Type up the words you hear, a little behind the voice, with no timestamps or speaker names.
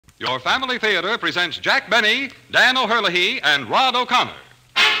Your Family Theater presents Jack Benny, Dan O'Herlihy, and Rod O'Connor.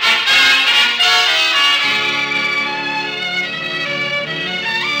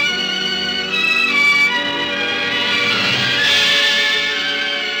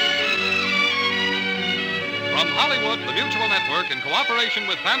 From Hollywood, the Mutual Network, in cooperation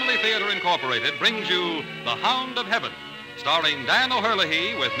with Family Theater Incorporated, brings you The Hound of Heaven, starring Dan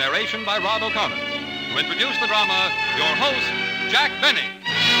O'Herlihy with narration by Rod O'Connor. To introduce the drama, your host, Jack Benny.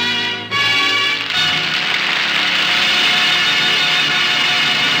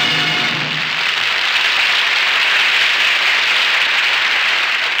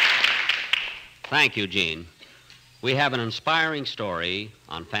 Thank you, Gene. We have an inspiring story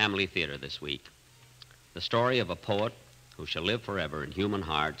on Family Theater this week. The story of a poet who shall live forever in human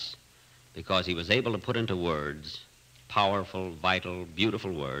hearts because he was able to put into words, powerful, vital,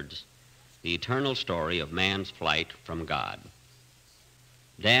 beautiful words, the eternal story of man's flight from God.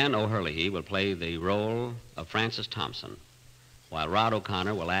 Dan O'Herlihy will play the role of Francis Thompson, while Rod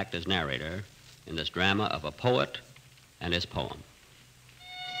O'Connor will act as narrator in this drama of a poet and his poem.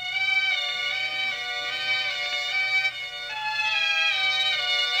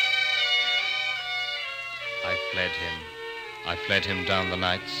 I fled him down the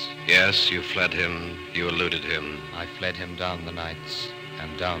nights. Yes, you fled him. You eluded him. I fled him down the nights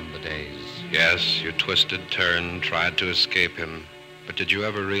and down the days. Yes, you twisted, turned, tried to escape him. But did you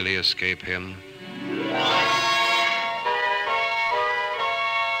ever really escape him?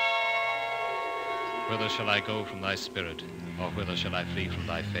 Whither shall I go from thy spirit, or whither shall I flee from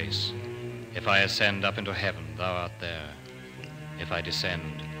thy face? If I ascend up into heaven, thou art there. If I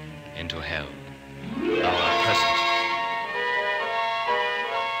descend into hell, thou art present.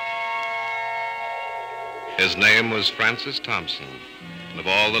 His name was Francis Thompson, and of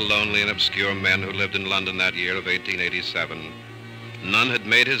all the lonely and obscure men who lived in London that year of 1887, none had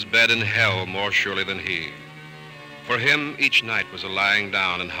made his bed in hell more surely than he. For him, each night was a lying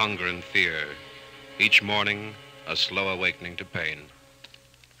down in hunger and fear. Each morning, a slow awakening to pain.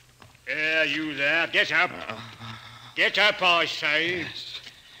 Yeah, you there. Get up. Get up, I say.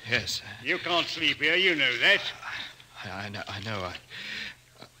 Yes. You can't sleep here, you know that. I know.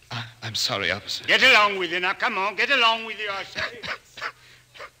 I'm sorry, officer. Get along with you now. Come on, get along with you, I say.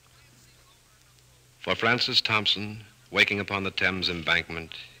 For Francis Thompson, waking upon the Thames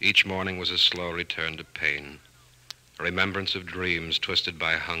embankment, each morning was a slow return to pain. A remembrance of dreams twisted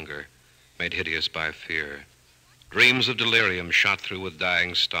by hunger, made hideous by fear. Dreams of delirium shot through with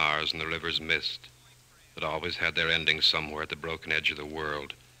dying stars in the river's mist that always had their ending somewhere at the broken edge of the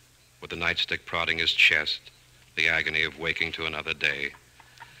world, with the nightstick prodding his chest, the agony of waking to another day.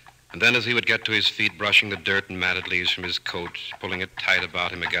 And then as he would get to his feet, brushing the dirt and matted leaves from his coat, pulling it tight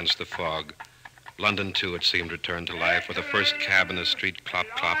about him against the fog, London, too, it seemed, returned to life, with the first cab in the street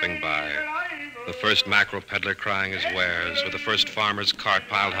clopping by, the first mackerel peddler crying his wares, with the first farmer's cart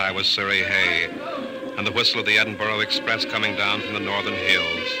piled high with Surrey hay, and the whistle of the Edinburgh Express coming down from the northern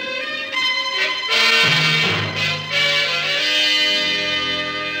hills.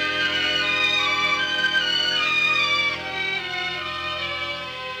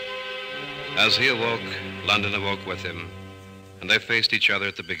 As he awoke, London awoke with him, and they faced each other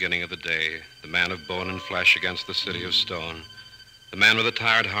at the beginning of the day, the man of bone and flesh against the city of stone, the man with a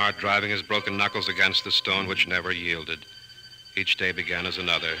tired heart driving his broken knuckles against the stone which never yielded. Each day began as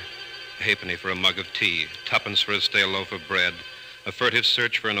another, a halfpenny for a mug of tea, tuppence for a stale loaf of bread, a furtive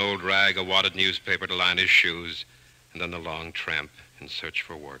search for an old rag, a wadded newspaper to line his shoes, and then the long tramp in search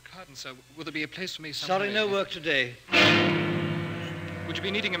for work. Pardon, sir. Will there be a place for me somewhere? Sorry, no work today. Would you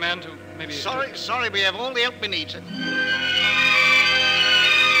be needing a man to maybe... Sorry, we have all the help we need, sir.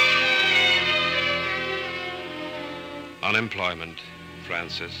 Unemployment,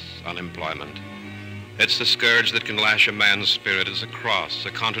 Francis, unemployment. It's the scourge that can lash a man's spirit. It's a cross,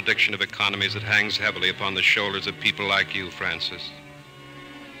 a contradiction of economies that hangs heavily upon the shoulders of people like you, Francis.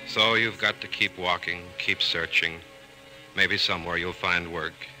 So you've got to keep walking, keep searching. Maybe somewhere you'll find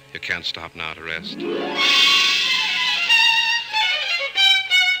work. You can't stop now to rest.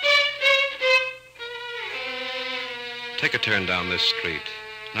 Take a turn down this street.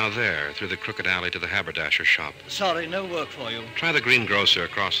 Now there, through the crooked alley to the haberdasher shop. Sorry, no work for you. Try the greengrocer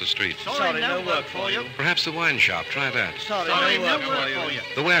across the street. Sorry, no work for you. Perhaps the wine shop. Try that. Sorry, no work for you.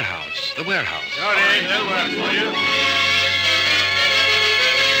 The warehouse. The warehouse. Sorry, no work for you.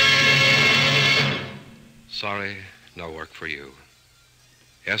 Sorry, no work for you.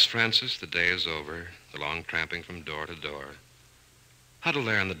 Yes, Francis, the day is over. The long tramping from door to door. Huddle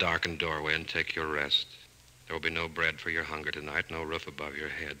there in the darkened doorway and take your rest. There will be no bread for your hunger tonight, no roof above your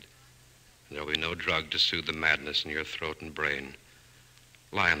head. And there will be no drug to soothe the madness in your throat and brain.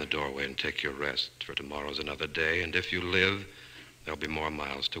 Lie in the doorway and take your rest, for tomorrow's another day, and if you live, there'll be more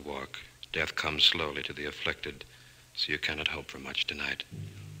miles to walk. Death comes slowly to the afflicted, so you cannot hope for much tonight.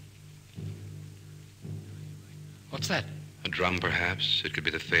 What's that? A drum, perhaps. It could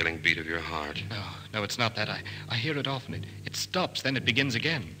be the failing beat of your heart. No, it's not that. I hear it often. It stops, then it begins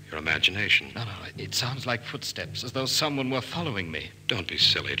again. Your imagination. No, it sounds like footsteps, as though someone were following me. Don't be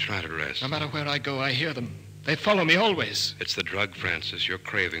silly. Try to rest. No matter where I go, I hear them. They follow me always. It's the drug, Francis, you're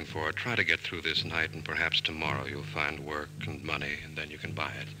craving for. Try to get through this night, and perhaps tomorrow you'll find work and money, and then you can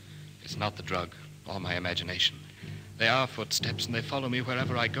buy it. It's not the drug, or my imagination. They are footsteps, and they follow me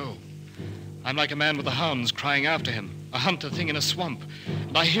wherever I go. I'm like a man with the hounds crying after him, a hunter thing in a swamp.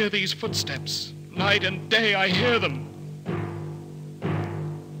 And I hear these footsteps. Night and day, I hear them.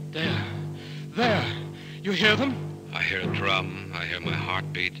 There. You hear them? I hear a drum. I hear my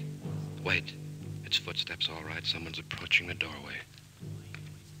heart beat. Wait. It's footsteps, all right. Someone's approaching the doorway.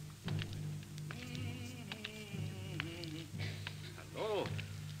 Hello.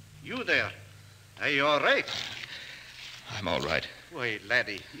 You there. Are you all right? I'm all right. Why,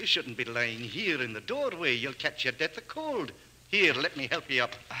 laddie, you shouldn't be lying here in the doorway. You'll catch your death of cold. Here, let me help you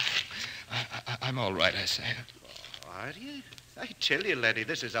up. I'm all right, I say. Are you? I tell you, laddie,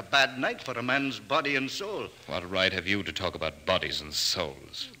 this is a bad night for a man's body and soul. What right have you to talk about bodies and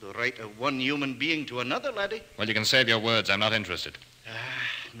souls? The right of one human being to another, laddie. Well, you can save your words. I'm not interested.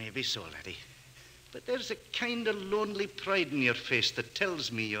 Maybe so, laddie. But there's a kind of lonely pride in your face that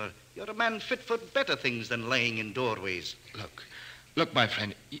tells me you're a man fit for better things than lying in doorways. Look, my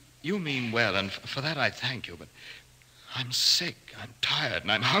friend, you mean well, and for that I thank you, but I'm sick, I'm tired,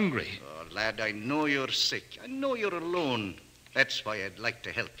 and I'm hungry. Oh, lad, I know you're sick. I know you're alone. That's why I'd like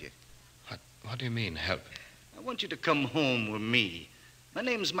to help you. What do you mean, help? I want you to come home with me. My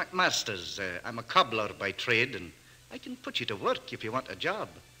name's McMasters. I'm a cobbler by trade, and I can put you to work if you want a job.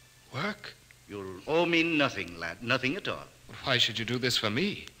 Work? You'll owe me nothing, lad, nothing at all. Why should you do this for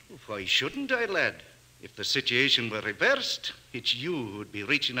me? Why shouldn't I, lad? If the situation were reversed, it's you who'd be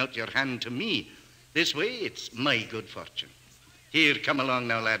reaching out your hand to me. This way, it's my good fortune. Here, come along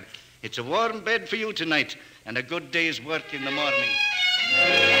now, lad. It's a warm bed for you tonight, and a good day's work in the morning.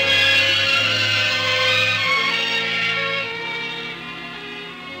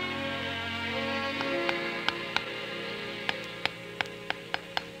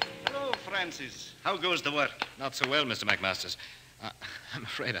 Hello, Francis. How goes the work? Not so well, Mr. McMasters. I'm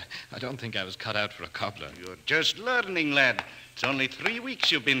afraid I don't think I was cut out for a cobbler. You're just learning, lad. It's only 3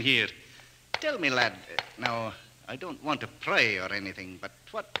 weeks you've been here. Tell me, lad, now, I don't want to pry or anything, but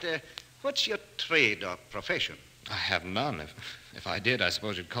what's your trade or profession? I have none. If I did, I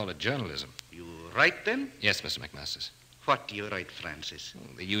suppose you'd call it journalism. You write, then? Yes, Mr. McMasters. What do you write, Francis?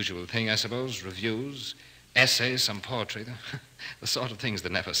 Well, the usual thing, I suppose. Reviews, essays, some poetry. The sort of things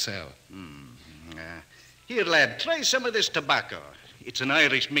that never sell. Here, lad, try some of this tobacco. It's an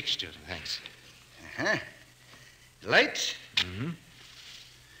Irish mixture. Thanks. Light? Mm-hmm.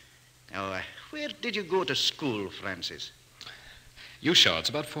 Now, where did you go to school, Francis? You sure? It's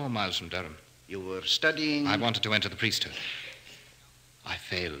about 4 miles from Durham. You were studying... I wanted to enter the priesthood. I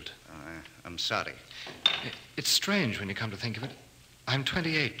failed. I'm sorry. It's strange when you come to think of it. I'm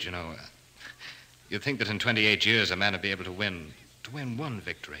 28, you know. You'd think that in 28 years a man would be able to win one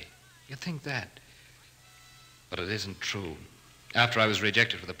victory. You'd think that. But it isn't true. After I was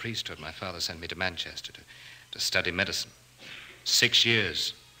rejected for the priesthood, my father sent me to Manchester to study medicine. 6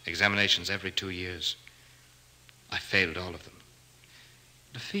 years. Examinations every 2 years. I failed all of them.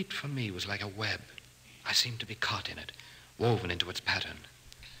 Defeat for me was like a web. I seemed to be caught in it, woven into its pattern.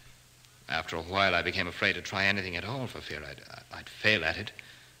 After a while, I became afraid to try anything at all for fear I'd fail at it.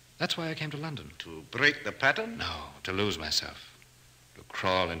 That's why I came to London. To break the pattern? No, to lose myself. To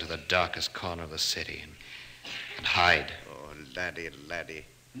crawl into the darkest corner of the city and hide. Oh, laddie.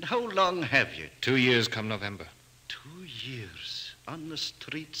 And how long have you? 2 years come November. 2 years? On the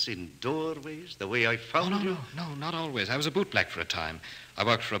streets, in doorways, the way I found you? No, not always. I was a bootblack for a time. I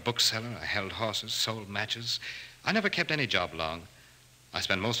worked for a bookseller. I held horses, sold matches. I never kept any job long. I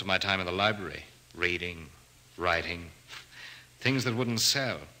spent most of my time in the library, reading, writing, things that wouldn't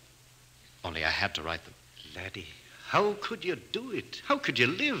sell. Only I had to write them. Laddie, how could you do it? How could you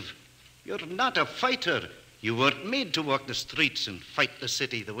live? You're not a fighter. You weren't made to walk the streets and fight the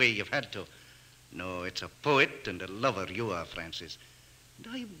city the way you've had to. No, it's a poet and a lover you are, Francis. And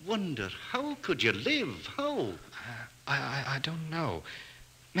I wonder, how could you live? How? I don't know.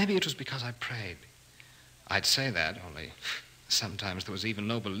 Maybe it was because I prayed. I'd say that, only sometimes there was even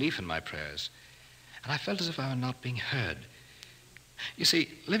no belief in my prayers. And I felt as if I were not being heard. You see,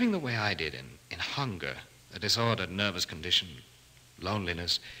 living the way I did in hunger, a disordered nervous condition,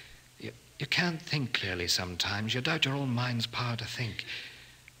 loneliness. You can't think clearly sometimes. You doubt your own mind's power to think.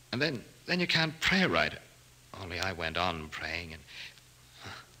 And then you can't pray right. Only I went on praying, and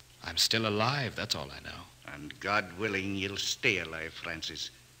I'm still alive, that's all I know. And God willing, you'll stay alive, Francis.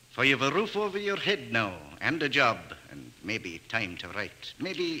 For you've a roof over your head now, and a job, and maybe time to write.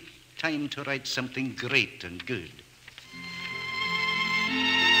 Maybe time to write something great and good.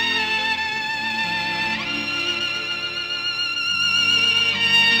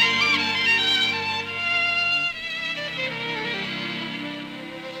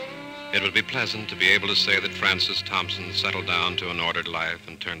 It would be pleasant to be able to say that Francis Thompson settled down to an ordered life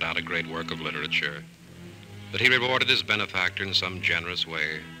and turned out a great work of literature. That he rewarded his benefactor in some generous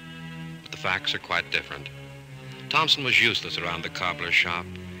way. But the facts are quite different. Thompson was useless around the cobbler's shop.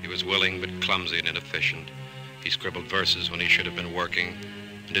 He was willing but clumsy and inefficient. He scribbled verses when he should have been working,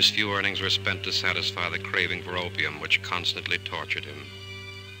 and his few earnings were spent to satisfy the craving for opium which constantly tortured him.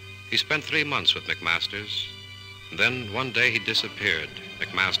 He spent 3 months with McMasters, and then one day he disappeared.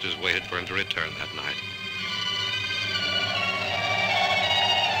 McMasters waited for him to return that night.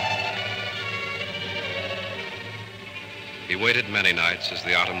 He waited many nights as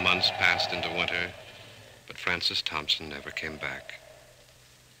the autumn months passed into winter, but Francis Thompson never came back.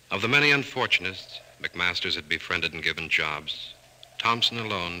 Of the many unfortunates McMasters had befriended and given jobs, Thompson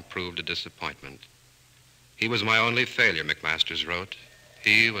alone proved a disappointment. He was my only failure, McMasters wrote.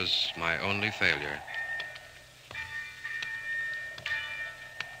 He was my only failure.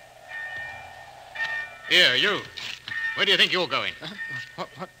 Here, you. Where do you think you're going? What?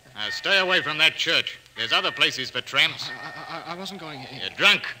 Now, stay away from that church. There's other places for tramps. I wasn't going... You're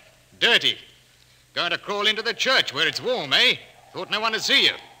drunk, dirty. Going to crawl into the church where it's warm, eh? Thought no one would see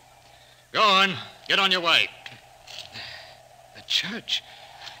you. Go on, get on your way. The church?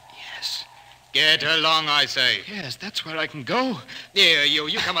 Yes. Get along, I say. Yes, that's where I can go. Here,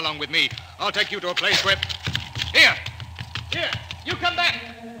 you come along with me. I'll take you to a place where... Here, you come back.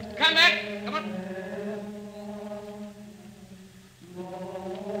 Come back, come on.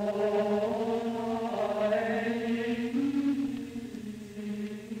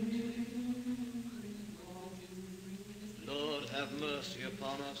 Lord, have mercy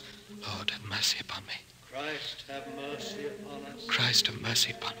upon us. Lord, have mercy upon me. Christ, have mercy upon us. Christ, have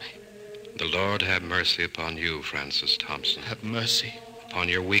mercy upon me. The Lord have mercy upon you, Francis Thompson. Have mercy. Upon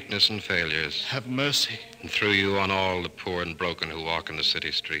your weakness and failures. Have mercy. And through you on all the poor and broken who walk in the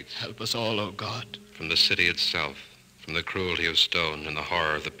city streets. Help us all, O God. From the city itself, from the cruelty of stone and the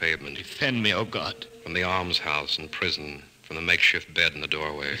horror of the pavement. Defend me, O God. From the almshouse and prison, from the makeshift bed in the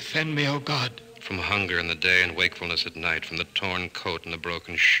doorway. Defend me, O God. From hunger in the day and wakefulness at night, from the torn coat and the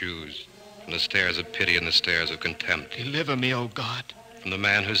broken shoes, from the stares of pity and the stares of contempt. Deliver me, O God. From the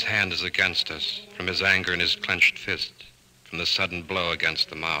man whose hand is against us, from his anger and his clenched fist, from the sudden blow against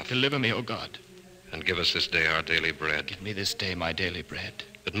the mouth. Deliver me, O God. And give us this day our daily bread. Give me this day my daily bread.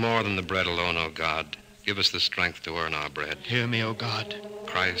 But more than the bread alone, O God, give us the strength to earn our bread. Hear me, O God.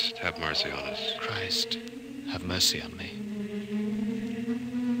 Christ, have mercy on us. Christ, have mercy on me.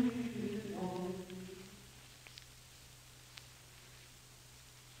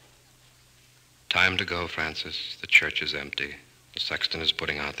 Time to go, Francis. The church is empty. The sexton is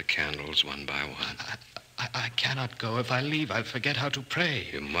putting out the candles one by one. I cannot go. If I leave, I'll forget how to pray.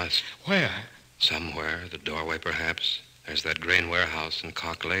 You must. Where? Somewhere. The doorway, perhaps. There's that grain warehouse in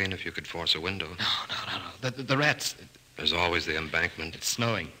Cock Lane if you could force a window. No. The rats. There's always the embankment. It's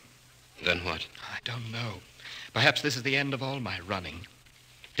snowing. Then what? I don't know. Perhaps this is the end of all my running.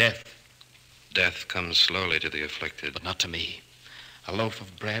 Death. Death comes slowly to the afflicted. But not to me. A loaf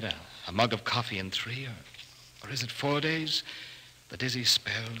of bread, a mug of coffee in 3, or is it 4 days? The dizzy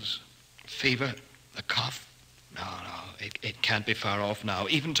spells, fever, the cough. No, it can't be far off now,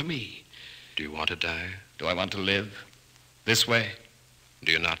 even to me. Do you want to die? Do I want to live? This way?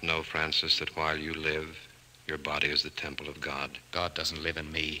 Do you not know, Francis, that while you live, your body is the temple of God? God doesn't live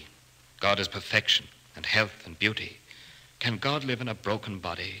in me. God is perfection and health and beauty. Can God live in a broken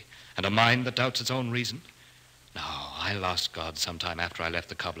body and a mind that doubts its own reason? No, I lost God sometime after I left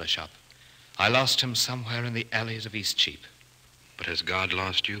the cobbler shop. I lost him somewhere in the alleys of Eastcheap. But has God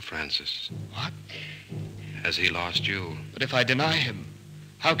lost you, Francis? What? Has he lost you? But if I deny him,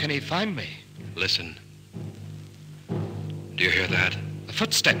 how can he find me? Listen. Do you hear that? The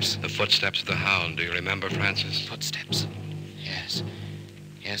footsteps. The footsteps of the Hound. Do you remember, Francis? Footsteps. Yes.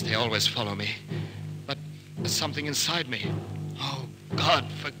 Yes, they always follow me. But there's something inside me. Oh, God,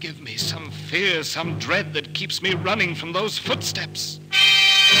 forgive me. Some fear, some dread that keeps me running from those footsteps.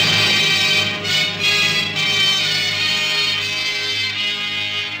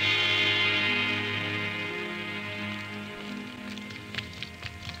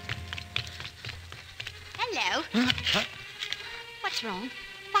 Hello. What's wrong?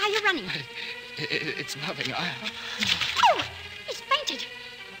 Why are you running? It's nothing. Oh, he's fainted.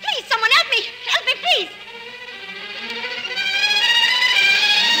 Please, someone help me. Help me, please.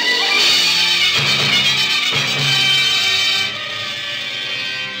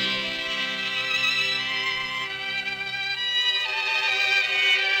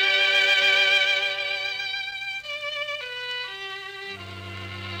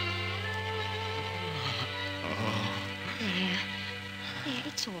 There,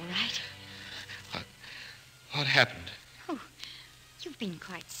 it's all right. What happened? Oh, you've been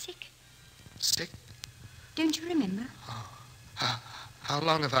quite sick. Sick? Don't you remember? How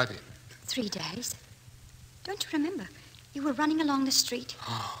long have I been? 3 days. Don't you remember? You were running along the street.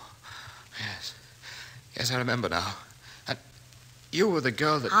 Oh, yes. Yes, I remember now. And you were the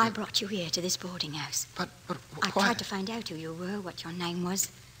girl that... I brought you here to this boarding house. But I why? tried to find out who you were, what your name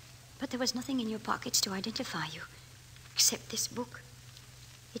was. But there was nothing in your pockets to identify you, except this book.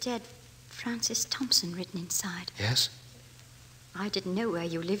 It had Francis Thompson written inside. Yes? I didn't know where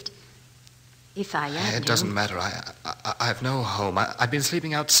you lived. If I had It doesn't matter. I have no home. I've been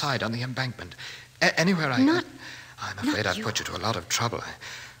sleeping outside on the embankment. Anywhere I... Not... I'm afraid not I've you. put you to a lot of trouble.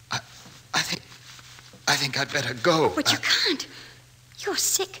 I think I'd better go. But you can't. You're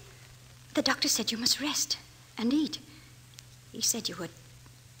sick. The doctor said you must rest and eat. He said you were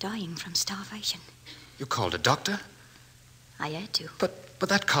dying from starvation. You called a doctor? I had to. But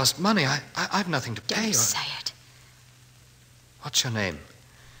that cost money. I've nothing to pay. Don't say it. What's your name?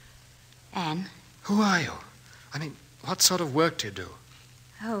 Anne. Who are you? I mean, what sort of work do you do?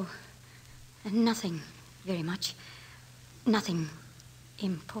 Oh, nothing very much. Nothing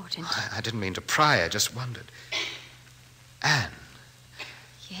important. I didn't mean to pry. I just wondered. Anne,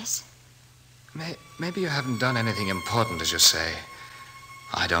 Yes? maybe you haven't done anything important, as you say.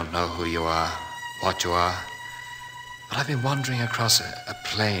 I don't know who you are, what you are. But I've been wandering across a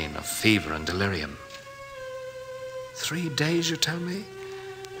plain of fever and delirium. 3 days, you tell me?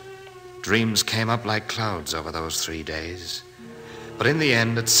 Dreams came up like clouds over those 3 days. But in the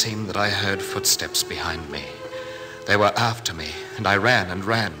end, it seemed that I heard footsteps behind me. They were after me, and I ran and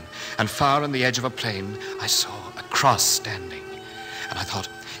ran. And far on the edge of a plain, I saw a cross standing. And I thought,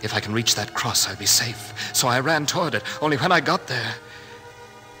 if I can reach that cross, I'll be safe. So I ran toward it, only when I got there,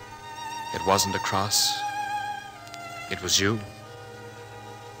 it wasn't a cross. It was you.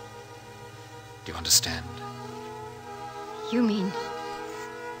 Do you understand? You mean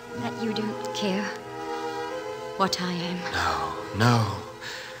that you don't care what I am? No.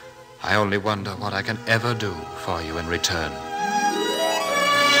 I only wonder what I can ever do for you in return.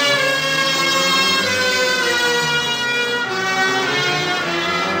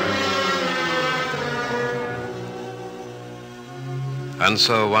 And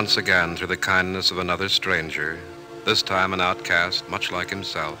so, once again, through the kindness of another stranger, this time an outcast much like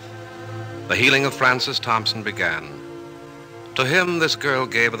himself, the healing of Francis Thompson began. To him, this girl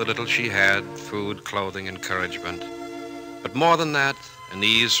gave of the little she had, food, clothing, encouragement. But more than that, an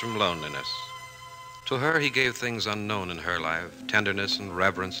ease from loneliness. To her, he gave things unknown in her life, tenderness and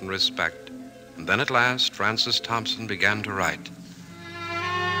reverence and respect. And then at last, Francis Thompson began to write.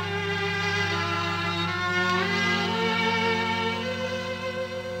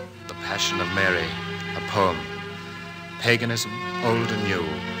 The Passion of Mary, a poem. Paganism, old and new,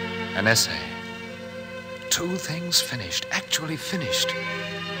 an essay. 2 things finished, actually finished.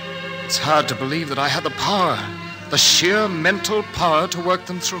 It's hard to believe that I had the power, the sheer mental power to work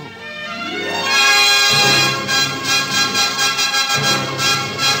them through.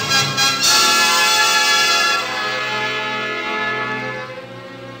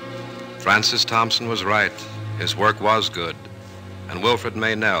 Francis Thompson was right. His work was good. And Wilfred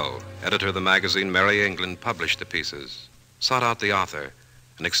Meynell, editor of the magazine Merry England, published the pieces, sought out the author,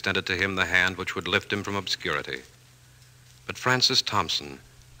 and extended to him the hand which would lift him from obscurity. But Francis Thompson,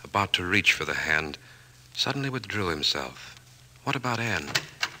 about to reach for the hand, suddenly withdrew himself. What about Anne?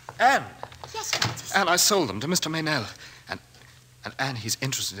 Anne! Yes, Francis. Anne, I sold them to Mr. Meynell. And Anne, he's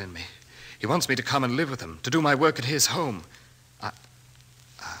interested in me. He wants me to come and live with him, to do my work at his home.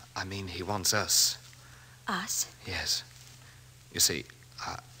 I mean, he wants us. Us? Yes. You see,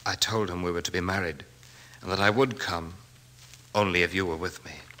 I told him we were to be married, and that I would come, only if you were with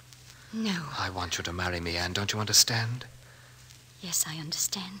me. No. I want you to marry me, Anne. Don't you understand? Yes, I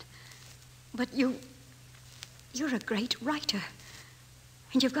understand. But you're a great writer.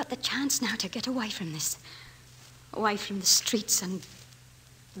 And you've got the chance now to get away from this. Away from the streets and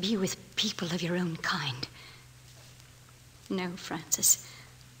be with people of your own kind. No, Francis.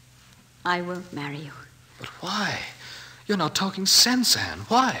 I won't marry you. But why? You're not talking sense, Anne.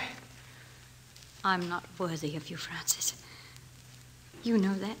 Why? I'm not worthy of you, Francis. You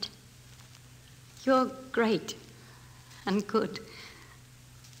know that. You're great and good.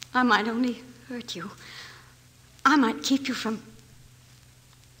 I might only hurt you. I might keep you from...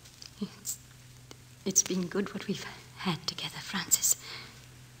 It's been good what we've had together, Francis.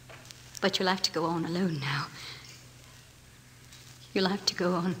 But you'll have to go on alone now. You'll have to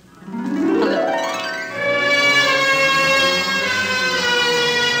go on alone.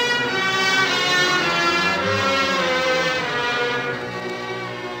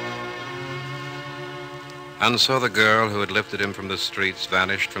 And so the girl who had lifted him from the streets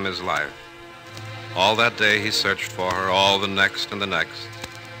vanished from his life. All that day he searched for her, all the next and the next,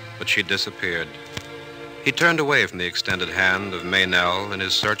 but she disappeared. He turned away from the extended hand of Maynell in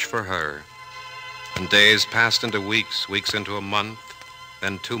his search for her. And days passed into weeks, weeks into a month,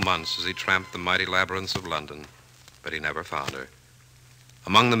 then 2 months as he tramped the mighty labyrinths of London, but he never found her.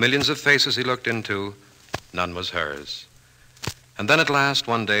 Among the millions of faces he looked into, none was hers. And then at last,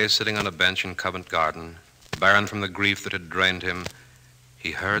 one day, sitting on a bench in Covent Garden, barren from the grief that had drained him,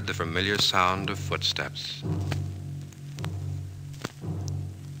 he heard the familiar sound of footsteps.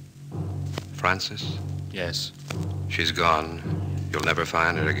 Francis? Yes. She's gone. You'll never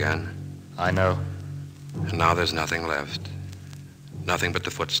find her again. I know. And now there's nothing left. Nothing but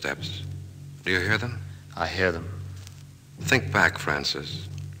the footsteps. Do you hear them? I hear them. Think back, Francis.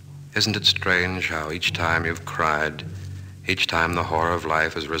 Isn't it strange how each time you've cried, each time the horror of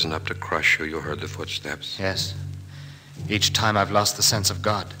life has risen up to crush you, you heard the footsteps? Yes. Each time I've lost the sense of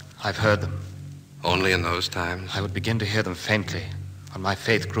God, I've heard them. Only in those times? I would begin to hear them faintly when my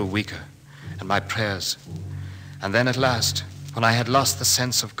faith grew weaker and my prayers. And then at last, when I had lost the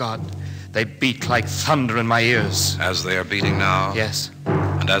sense of God, they beat like thunder in my ears. As they are beating now? Yes.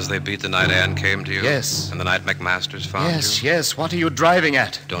 And as they beat the night Anne came to you? Yes. And the night McMasters found you? Yes. What are you driving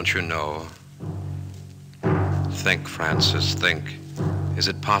at? Don't you know? Think, Francis, think. Is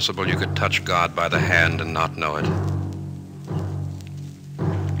it possible you could touch God by the hand and not know it?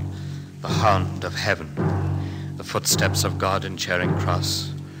 The Hound of Heaven, the footsteps of God in Charing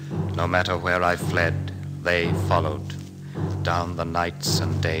Cross. No matter where I fled, they followed. Down the nights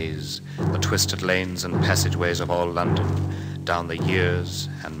and days, the twisted lanes and passageways of all London, down the years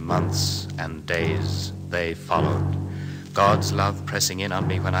and months and days, they followed. God's love pressing in on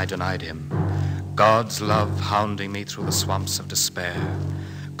me when I denied him. God's love hounding me through the swamps of despair.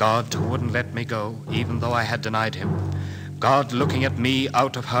 God who wouldn't let me go, even though I had denied him. God looking at me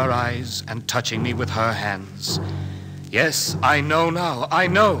out of her eyes and touching me with her hands. Yes, I know now, I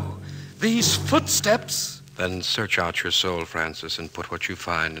know. These footsteps... Then search out your soul, Francis, and put what you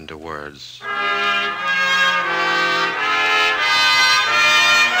find into words.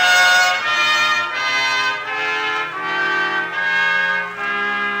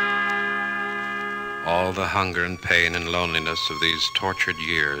 All the hunger and pain and loneliness of these tortured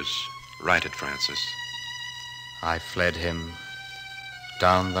years. Write it, Francis. I fled him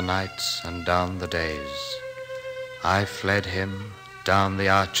down the nights and down the days. I fled him down the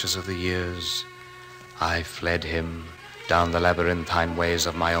arches of the years. I fled him down the labyrinthine ways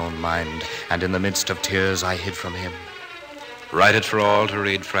of my own mind, and in the midst of tears I hid from him. Write it for all to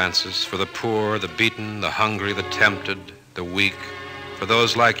read, Francis, for the poor, the beaten, the hungry, the tempted, the weak, for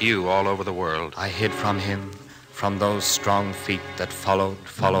those like you all over the world. I hid from him, from those strong feet that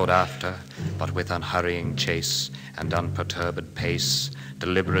followed after, but with unhurrying chase and unperturbed pace,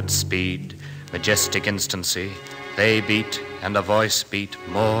 deliberate speed, majestic instancy. They beat, and a voice beat,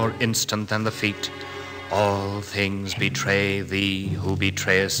 more instant than the feet. All things betray thee who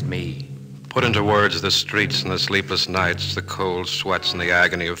betrayest me. Put into words the streets and the sleepless nights, the cold sweats and the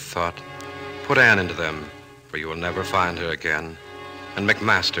agony of thought. Put Anne into them, for you will never find her again. And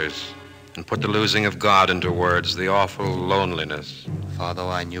McMasters, and put the losing of God into words, the awful loneliness. For though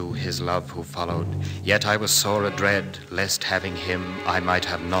I knew his love who followed, yet I was sore adread, lest having him I might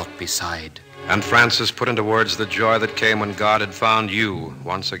have naught beside. And Francis put into words the joy that came when God had found you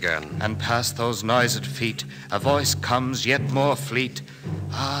once again. And past those noised feet a voice comes yet more fleet.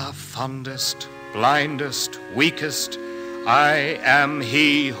 Ah, fondest, blindest, weakest, I am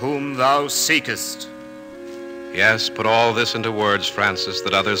he whom thou seekest. Yes, put all this into words, Francis,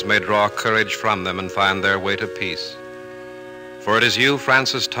 that others may draw courage from them and find their way to peace. For it is you,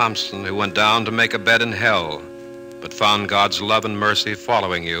 Francis Thompson, who went down to make a bed in hell, but found God's love and mercy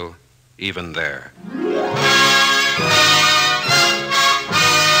following you even there.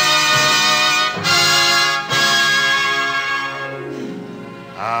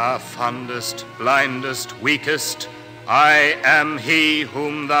 Ah, fondest, blindest, weakest, I am he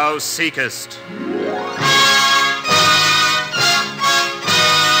whom thou seekest.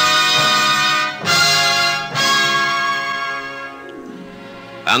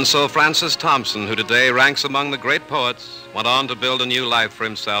 And so Francis Thompson, who today ranks among the great poets, went on to build a new life for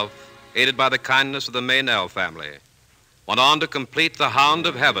himself, aided by the kindness of the Meynell family. Went on to complete The Hound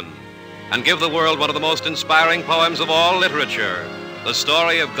of Heaven and give the world one of the most inspiring poems of all literature, the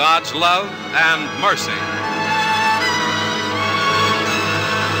story of God's love and mercy.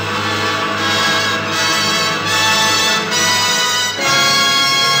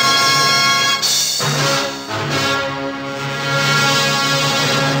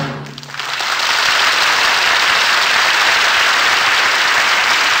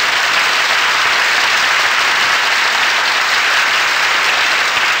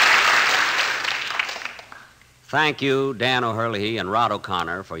 Thank you, Dan O'Hurley and Rod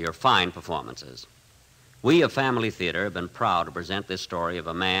O'Connor, for your fine performances. We of Family Theater have been proud to present this story of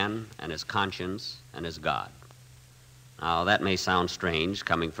a man and his conscience and his God. Now, that may sound strange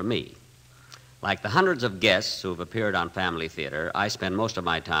coming from me. Like the hundreds of guests who have appeared on Family Theater, I spend most of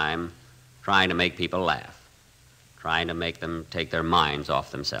my time trying to make people laugh, trying to make them take their minds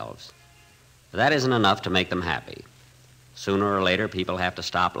off themselves. But that isn't enough to make them happy. Sooner or later, people have to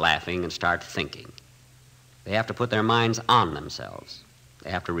stop laughing and start thinking. They have to put their minds on themselves. They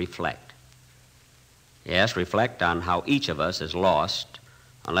have to reflect. Yes, reflect on how each of us is lost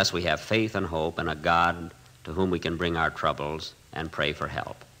unless we have faith and hope in a God to whom we can bring our troubles and pray for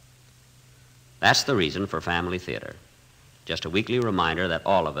help. That's the reason for Family Theater. Just a weekly reminder that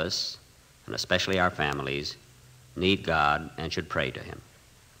all of us, and especially our families, need God and should pray to Him.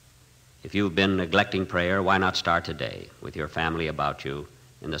 If you've been neglecting prayer, why not start today with your family about you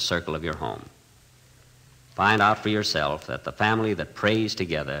in the circle of your home? Find out for yourself that the family that prays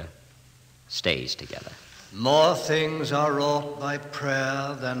together stays together. More things are wrought by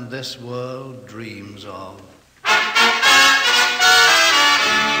prayer than this world dreams of.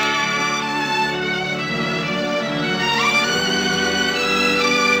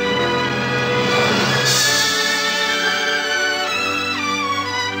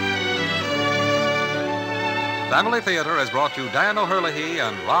 Family Theater has brought you Dan O'Hurley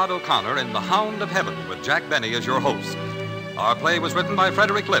and Rod O'Connor in The Hound of Heaven with Jack Benny as your host. Our play was written by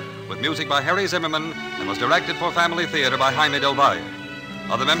Frederick Lipp with music by Harry Zimmerman and was directed for Family Theater by Jaime Del Valle.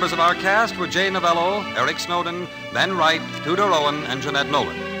 Other members of our cast were Jay Novello, Eric Snowden, Ben Wright, Tudor Owen, and Jeanette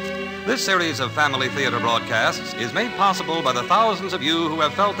Nolan. This series of Family Theater broadcasts is made possible by the thousands of you who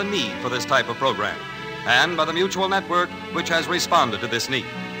have felt the need for this type of program and by the Mutual Network, which has responded to this need.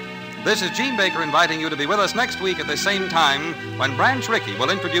 This is Gene Baker inviting you to be with us next week at the same time when Branch Rickey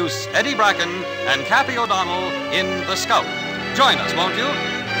will introduce Eddie Bracken and Kathy O'Donnell in The Scout. Join us, won't you?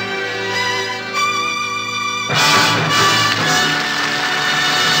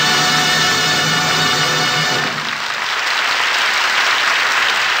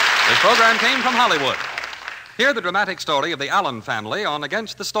 This program came from Hollywood. Hear the dramatic story of the Allen family on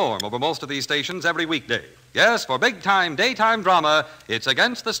Against the Storm over most of these stations every weekday. Yes, for big-time daytime drama, it's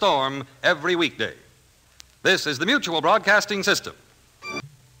Against the Storm every weekday. This is the Mutual Broadcasting System.